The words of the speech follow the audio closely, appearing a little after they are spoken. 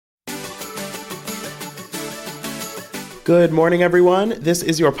Good morning, everyone. This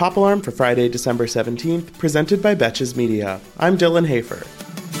is your Pop Alarm for Friday, December 17th, presented by Betches Media. I'm Dylan Hafer.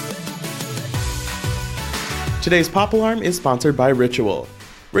 Today's Pop Alarm is sponsored by Ritual.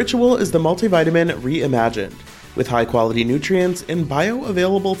 Ritual is the multivitamin reimagined. With high-quality nutrients in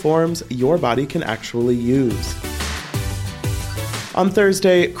bioavailable forms your body can actually use. On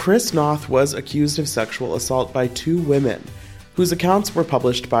Thursday, Chris Noth was accused of sexual assault by two women, whose accounts were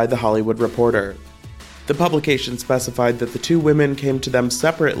published by The Hollywood Reporter. The publication specified that the two women came to them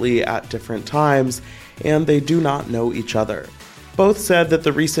separately at different times, and they do not know each other. Both said that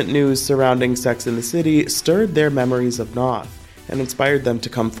the recent news surrounding Sex and the City stirred their memories of Noth and inspired them to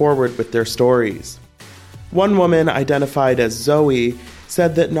come forward with their stories. One woman, identified as Zoe,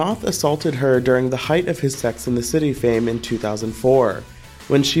 said that Noth assaulted her during the height of his Sex and the City fame in 2004,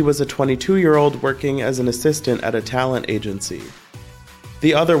 when she was a 22-year-old working as an assistant at a talent agency.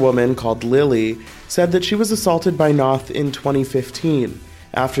 The other woman, called Lily, said that she was assaulted by Noth in 2015,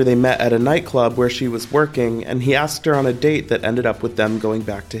 after they met at a nightclub where she was working, and he asked her on a date that ended up with them going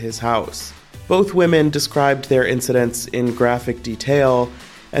back to his house. Both women described their incidents in graphic detail,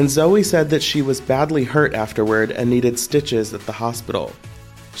 and Zoe said that she was badly hurt afterward and needed stitches at the hospital.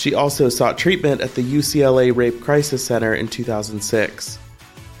 She also sought treatment at the UCLA Rape Crisis Center in 2006.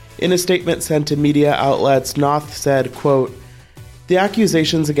 In a statement sent to media outlets, Noth said, quote, "The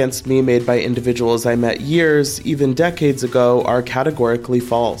accusations against me made by individuals I met years, even decades ago, are categorically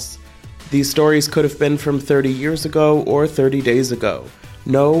false. These stories could have been from 30 years ago or 30 days ago.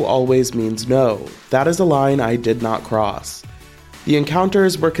 No always means no. That is a line I did not cross. The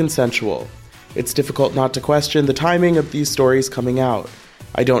encounters were consensual. It's difficult not to question the timing of these stories coming out.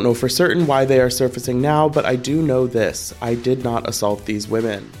 I don't know for certain why they are surfacing now, but I do know this. I did not assault these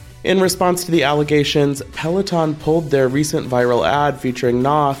women." In response to the allegations, Peloton pulled their recent viral ad featuring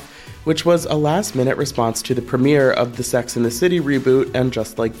Noth, which was a last-minute response to the premiere of the Sex and the City reboot and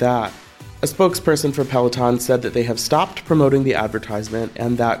Just Like That. A spokesperson for Peloton said that they have stopped promoting the advertisement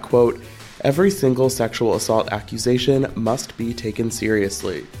and that, quote, "Every single sexual assault accusation must be taken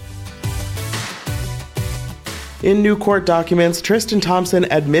seriously." In new court documents, Tristan Thompson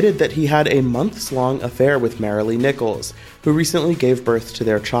admitted that he had a months-long affair with Maralee Nichols, who recently gave birth to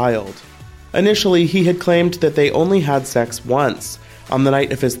their child. Initially, he had claimed that they only had sex once, on the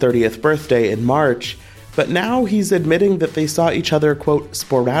night of his 30th birthday in March, but now he's admitting that they saw each other, quote,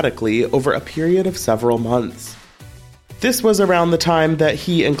 "sporadically" over a period of several months. This was around the time that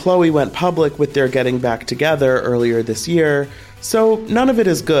he and Chloe went public with their getting back together earlier this year, so none of it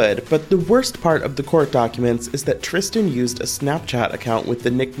is good, but the worst part of the court documents is that Tristan used a Snapchat account with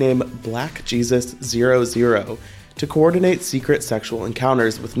the nickname BlackJesus00 to coordinate secret sexual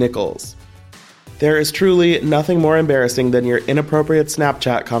encounters with Nichols. There is truly nothing more embarrassing than your inappropriate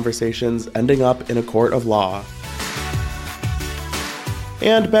Snapchat conversations ending up in a court of law.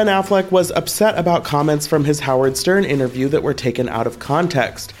 And Ben Affleck was upset about comments from his Howard Stern interview that were taken out of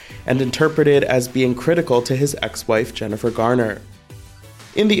context and interpreted as being critical to his ex-wife Jennifer Garner.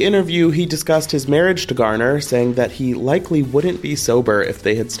 In the interview, he discussed his marriage to Garner, saying that he likely wouldn't be sober if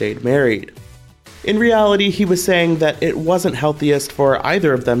they had stayed married. In reality, he was saying that it wasn't healthiest for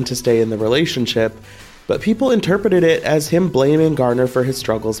either of them to stay in the relationship, but people interpreted it as him blaming Garner for his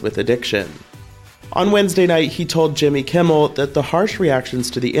struggles with addiction. On Wednesday night, he told Jimmy Kimmel that the harsh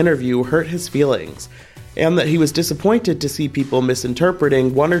reactions to the interview hurt his feelings, and that he was disappointed to see people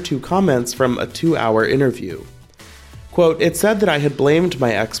misinterpreting one or two comments from a 2-hour interview. Quote, "It said that I had blamed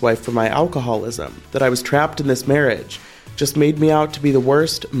my ex-wife for my alcoholism, that I was trapped in this marriage, just made me out to be the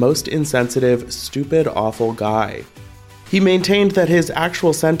worst, most insensitive, stupid, awful guy." He maintained that his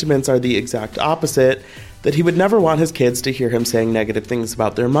actual sentiments are the exact opposite, that he would never want his kids to hear him saying negative things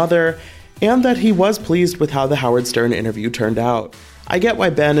about their mother, and that he was pleased with how the Howard Stern interview turned out. I get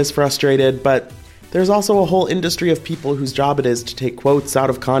why Ben is frustrated, but there's also a whole industry of people whose job it is to take quotes out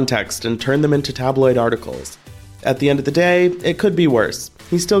of context and turn them into tabloid articles. At the end of the day, it could be worse.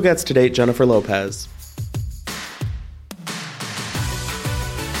 He still gets to date Jennifer Lopez.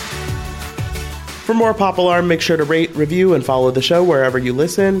 For more Pop Alarm, make sure to rate, review, and follow the show wherever you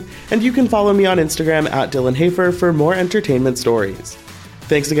listen, and you can follow me on Instagram at Dylan Hafer for more entertainment stories.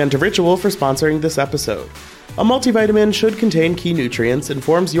 Thanks again to Ritual for sponsoring this episode. A multivitamin should contain key nutrients and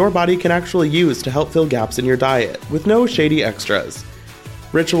forms your body can actually use to help fill gaps in your diet, with no shady extras.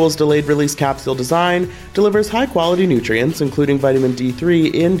 Ritual's delayed-release capsule design delivers high-quality nutrients, including vitamin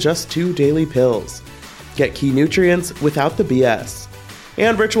D3, in just 2 daily pills. Get key nutrients without the BS.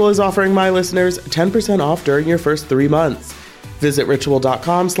 And Ritual is offering my listeners 10% off during your first 3 months. Visit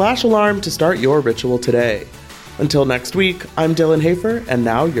ritual.com/alarm to start your ritual today. Until next week, I'm Dylan Hafer, and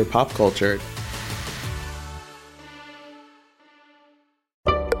now you're pop cultured.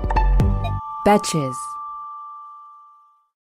 Betches.